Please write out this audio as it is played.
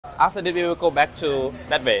After that, we will go back to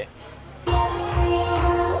that way.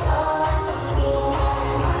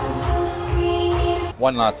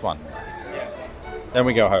 One last one. Then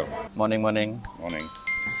we go home. Morning, morning. Morning.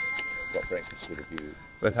 Got breakfast with a view.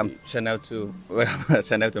 Welcome channel to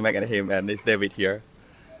Mac and him, and it's David here.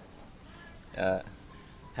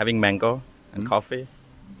 Having mango and coffee.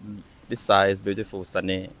 This side is beautiful,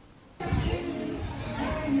 sunny.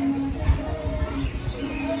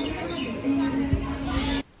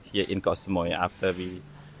 Here in Koh Samui, after we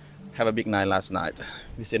have a big night last night,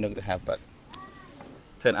 we still not to have, but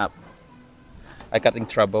turn up. I got in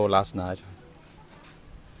trouble last night.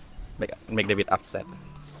 Make David upset.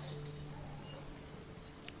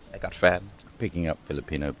 I got fat. Picking up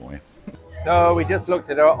Filipino boy. So we just looked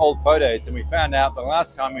at our old photos and we found out the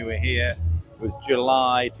last time we were here was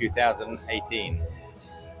July 2018.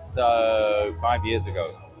 So 5 years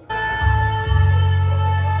ago.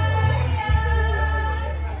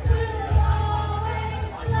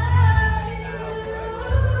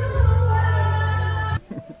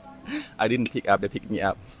 I didn't pick up, they picked me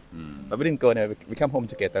up. But we didn't go anywhere, we come home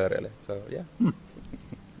together really. So yeah.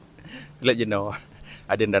 Let you know,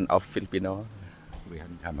 I didn't run off Filipino. If we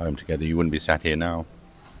hadn't come home together, you wouldn't be sat here now.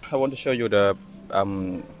 I want to show you the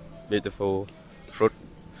beautiful fruit,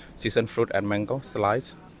 seasoned fruit and mango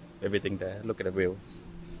slice. Everything there, look at the view.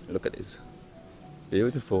 Look at this,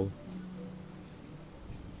 beautiful.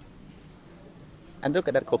 And look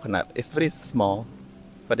at that coconut, it's very small,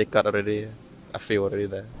 but they got already a few already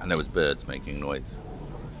there. And there was birds making noise.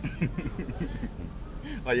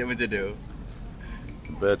 What do you want me to do?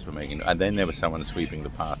 Birds were making noise. And then there was someone sweeping the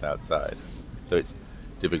path outside. So it's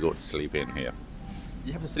difficult to sleep in here.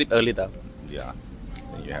 You have to sleep early though. Yeah,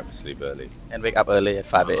 you have to sleep early. And wake up early at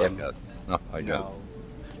 5 a.m. I guess.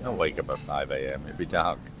 I'll wake up at 5 a.m. It'll be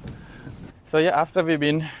dark. So yeah, after we've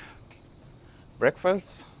been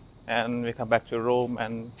breakfast and we come back to room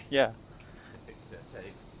and yeah.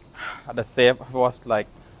 The safe was like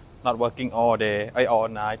not working all day, all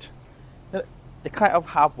night. They kind of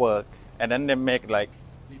half work and then they make like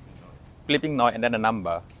bleeping noise and then a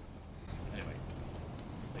number. Anyway,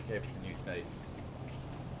 they gave us a new safe.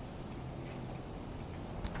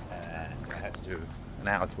 And I had to do an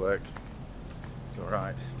hour's work. It's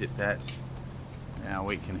alright, did that. Now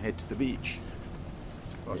we can head to the beach.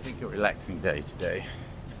 Well, I think a relaxing day today.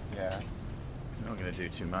 Yeah. We're not going to do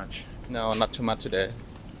too much. No, not too much today.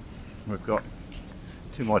 We've got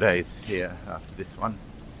 2 more days here after this one.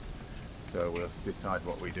 So we'll decide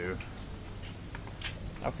what we do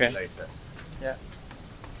later. Yeah.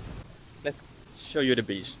 Let's show you the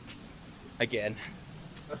beach again.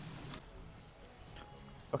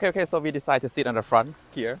 Okay, so we decide to sit on the front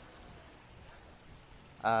here.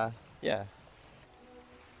 Yeah.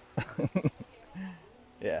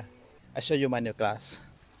 Yeah. I show you my new glass.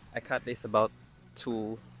 I cut this about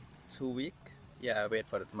two weeks. Yeah, I wait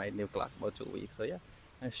for my new glass about 2 weeks. So yeah,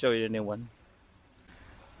 I'll show you the new one.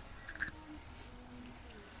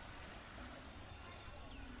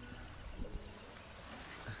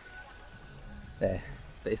 There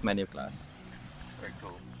is my new glass. Very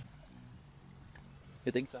cool.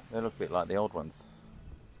 You think so? They look a bit like the old ones.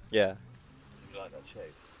 Yeah. You like that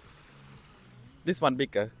shape? This one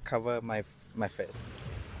bigger, cover my face.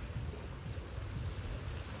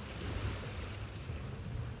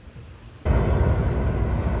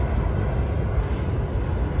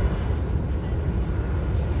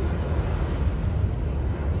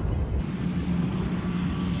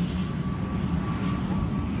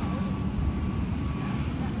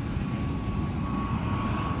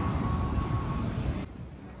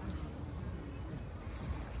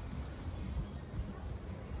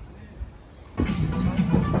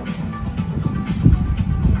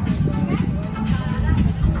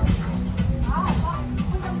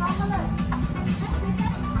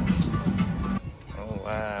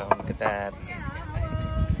 That.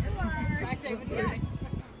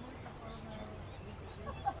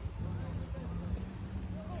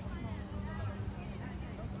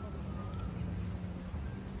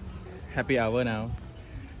 Happy hour now.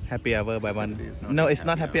 Happy hour by one. No, it's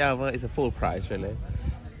not happy hour. It's a full price really.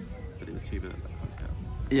 But it was cheaper than the hotel.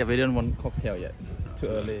 Yeah, we don't want cocktail yet. Too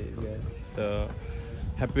early. Yeah. So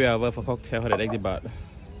happy hour for cocktail 180 baht.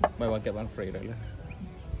 Buy one get one free really.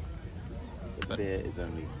 The beer is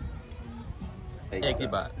only 80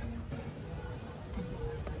 baht.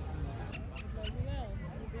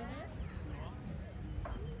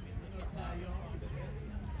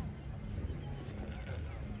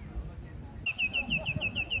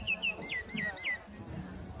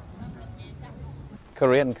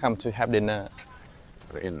 Korean come to have dinner.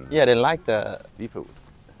 Korean? Yeah, they like the seafood.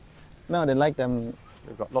 No, they like them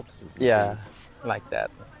They've got lobsters. Yeah, like that.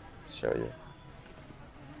 Show you.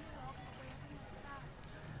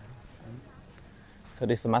 So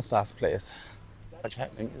this is a massage place. What's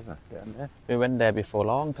happening, isn't it? Down there. We went there before,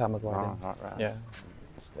 long time ago. I Oh, think. right. Yeah.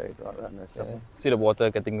 Stayed right around there. Yeah. Somewhere. See the water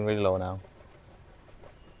getting really low now.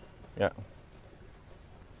 Yeah.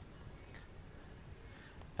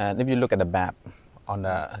 And if you look at the map on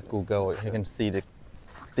the Google, you can see the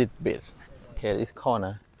bit. Okay, this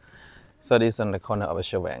corner. So this is on the corner of a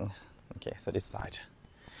Chaweng. Okay, so this side.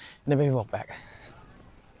 And then we walk back.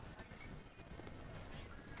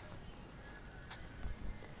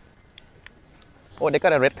 Oh, they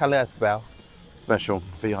got a red color as well. Special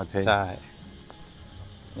VIP. ใช่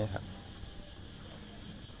เนี่ยครับ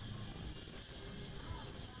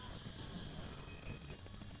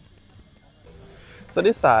So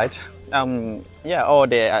this side, yeah, all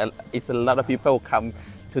day it's a lot of people come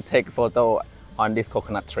to take photo on this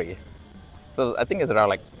coconut tree. So I think it's around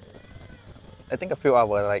like, I think a few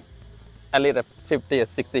hours, like at least 50 or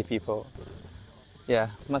 60 people. Yeah,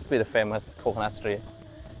 must be the famous coconut tree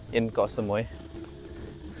in Koh Samui.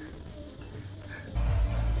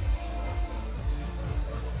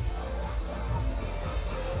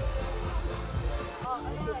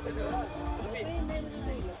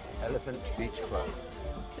 Elephant Beach Club.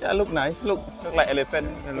 Yeah, look nice. Look like elephant.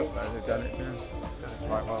 They look like they've done it. Yeah. Done it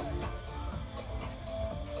quite well.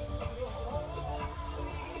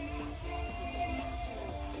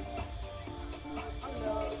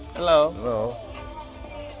 Hello. Hello.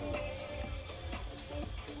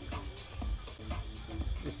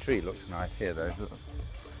 This tree looks nice here, though. Look.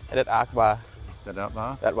 That arc bar. That up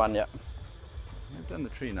bar. That one, yeah. They've done the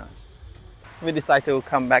tree nice. We decided to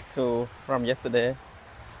come back from yesterday.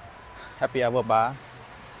 Happy hour bar.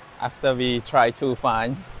 After we tried to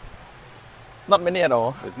find, it's not many at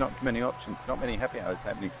all. There's not many options. Not many happy hours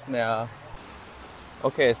happening. Yeah.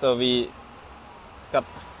 Okay, so we got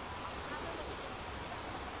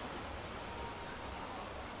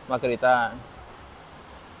margarita.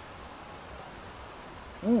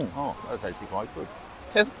 Oh, that's actually quite good.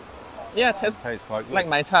 Tastes Tastes quite good. like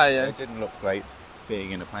Mai Tai. Yeah, It didn't look great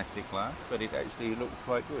being in a plastic glass, but it actually looks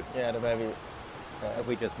quite good. yeah, the baby. Have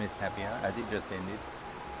we just missed happy hour? Has it just ended?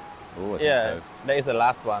 Oh, I think Yeah, so. that is the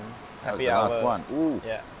last one. That was Happy the hour. last one. Ooh,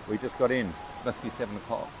 Yeah. we just got in. Must be 7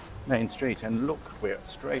 o'clock. Main Street, and look, we're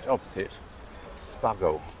straight opposite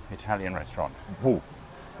Spago Italian restaurant. Ooh,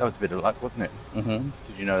 that was a bit of luck, wasn't it? Mm-hmm.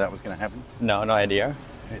 Did you know that was going to happen? No idea.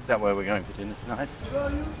 Is that where we're going for dinner tonight?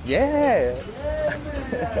 Yeah.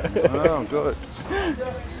 Oh, good.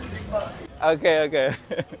 Okay.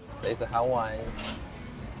 There's a Hawaii.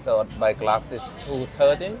 So by glass is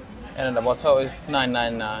 $2.30, and then the bottle is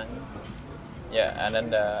 $9.99. Yeah, and then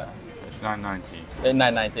the It's $9.90.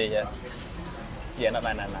 $9.90. Yes. Yeah, not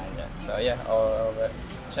 $9.99. Yes. So yeah, or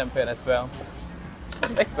champagne as well.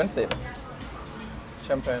 Expensive.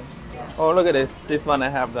 Champagne. Oh, look at this. This one I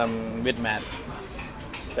have them with mat.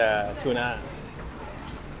 The tuna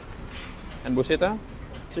and bruschetta,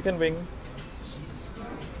 chicken wing,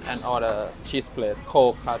 and all the cheese plates,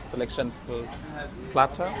 cold cut selection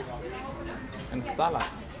platter, and salad.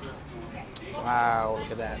 Wow,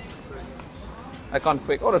 look at that. I can't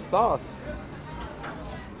quick. Oh, the sauce.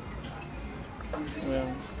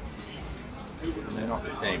 Yeah. They're not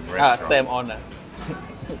the same restaurant. Same owner.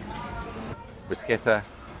 Bruschetta,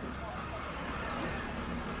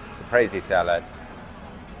 the crazy salad,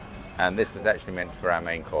 and this was actually meant for our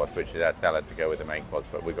main course, which is our salad to go with the main course,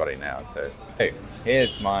 but we got it now. So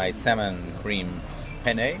here's my salmon cream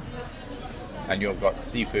penne, and you've got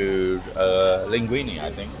seafood linguine,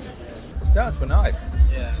 I think. The starts were nice.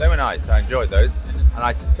 Yeah. They were nice. I enjoyed those, and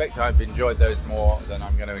I suspect I've enjoyed those more than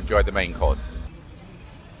I'm going to enjoy the main course.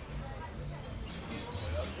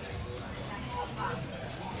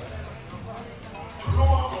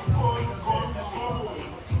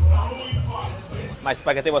 My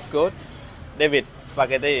spaghetti was good. David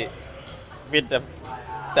spaghetti with the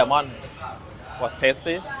salmon was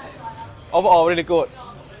tasty. Overall, really good.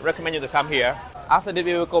 Recommend you to come here. After this,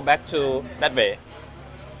 we will go back to that way,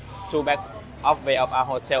 to back up way of our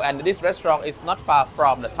hotel. And this restaurant is not far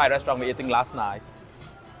from the Thai restaurant we eating last night.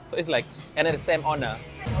 So it's like, and then the same owner.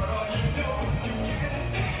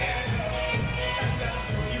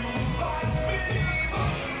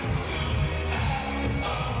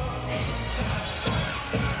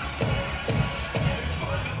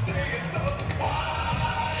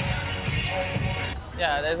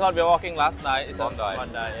 Yeah, that's what we were walking last night. It's Bondi.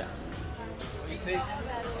 Bondi, yeah. You see,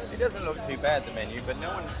 it doesn't look too bad, the menu, but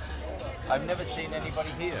I've never seen anybody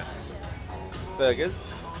here. Burgers,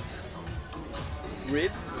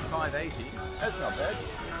 ribs, $5.80. That's not bad.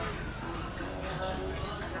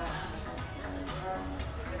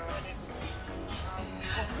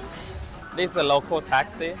 This is a local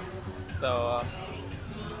taxi, so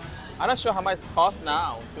I'm not sure how much it costs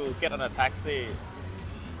now to get on a taxi.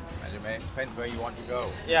 Depends where you want to go.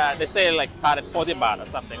 Yeah, they say like start at 40 baht or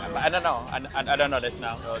something. But I don't know. I don't know this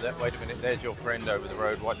now. Oh, wait a minute. There's your friend over the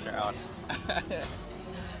road. Watch out.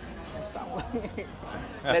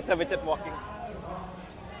 Later we're just walking.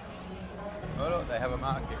 Oh, look, they have a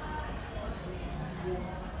market.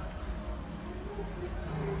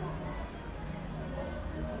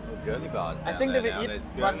 Girly bars down I think there they now. will eat There's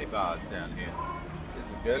one. girly bars down here.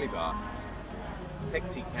 There's a girly bar.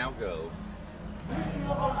 Sexy cowgirls.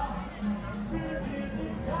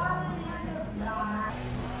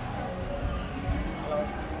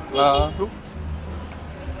 Hello.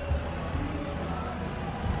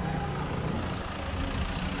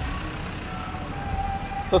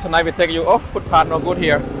 So tonight we take you off footpath, no good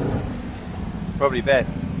here. Probably best.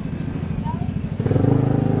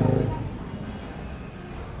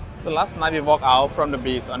 So last night we walked out from the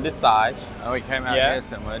beach on this side. Oh, we came out Yeah. here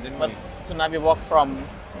somewhere, didn't But we? tonight we walk from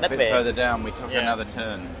A that bit way. further down, we took Yeah. another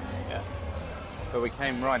turn. Yeah. But we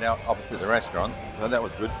came right out opposite the restaurant, so that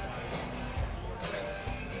was good.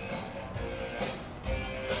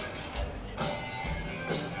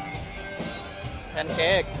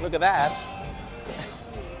 Pancake, look at that.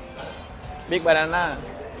 Big banana.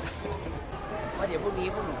 ว่าเดี๋ยวพรุ่งนี้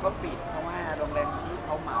พวกหนูก็ปิดเพราะว่าโรงแรมชีเข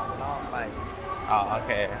าเหมารอบไป อ๋อโอเ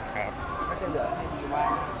คครับ ก็จะเหลือให้ดีว่า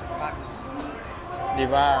บ้าง ดี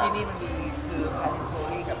ว่า ที่นี่มันมีคือพาริสโบ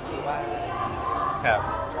รี่กับดีว่า ครับ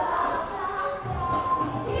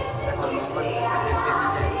แต่ตอนนี้มันเป็นที่ให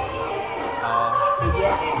ญ่ อ๋อ คือแย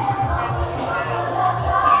ก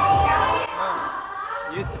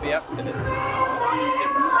Used to be upstairs.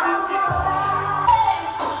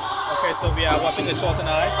 Okay, so we are watching the show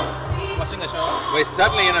tonight. Watching the show. We're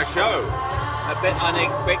suddenly in a show. A bit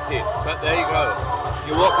unexpected, but there you go.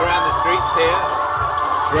 You walk around the streets here,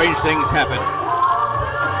 strange things happen.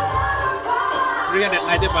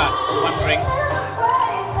 390 baht, one drink.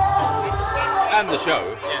 And the show.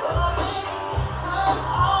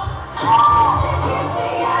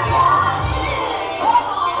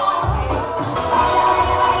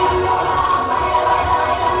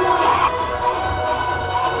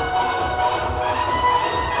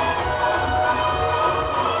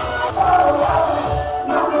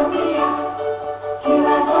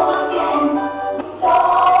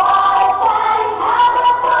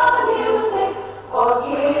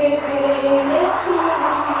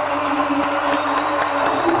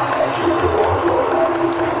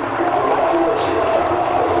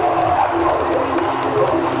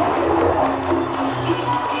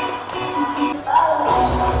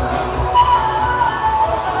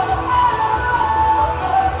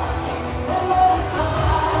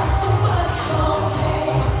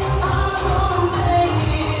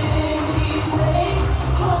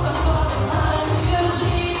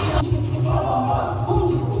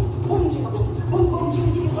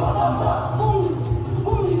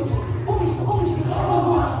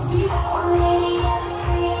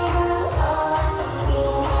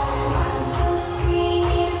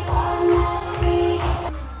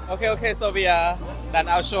 Okay, so we are done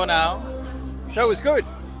our show now. Show was good.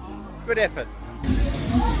 Good effort.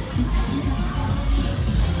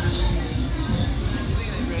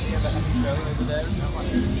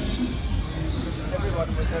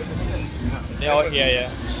 They're all here,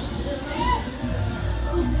 yeah.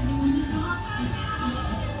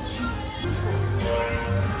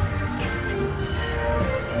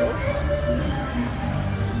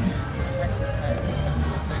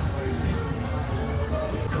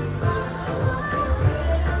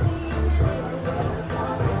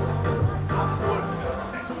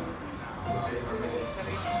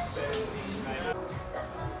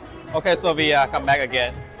 Okay, so we come back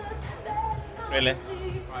again. Really?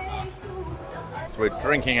 So we're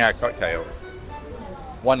drinking our cocktails.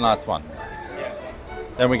 One last one. Yeah.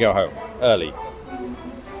 Then we go home early.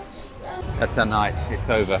 That's our night. It's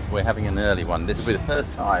over. We're having an early one. This will be the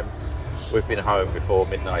first time we've been home before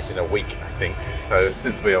midnight in a week, I think. So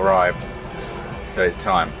since we arrived. So it's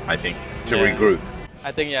time, I think, to Yeah. regroup.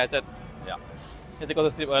 I think, yeah, just Yeah. need to go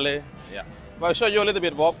to sleep early. Yeah. But I'll show you a little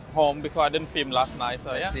bit walk home because I didn't film last night,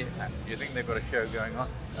 so Let's yeah. see. Do you think they've got a show going on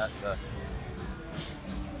at the...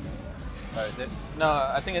 Oh, is it? No,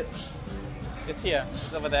 I think it's here.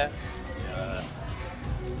 It's over there.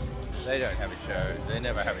 They don't have a show. They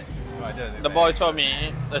never have a show. I don't think The they- boy told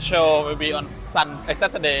me the show will be on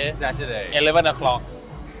Saturday, Saturday. 11 o'clock.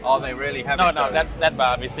 Oh, they really have No, a show? no, that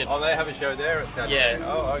bar we sit. Oh, they have a show there at Saturday? Yes.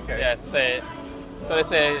 Oh, okay. Yes, say So they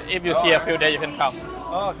say if you here a few days, you can come.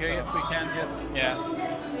 Oh, okay, yes, we can. Yes.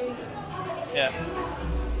 Yeah.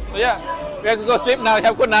 So yeah, we have to go sleep now.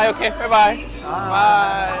 Have a good night. Okay. Bye bye.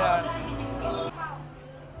 Bye.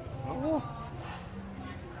 Oh.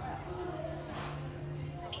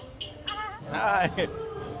 Hi.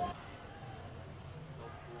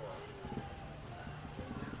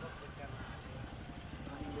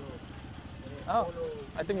 Oh,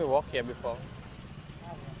 I think we walked here before.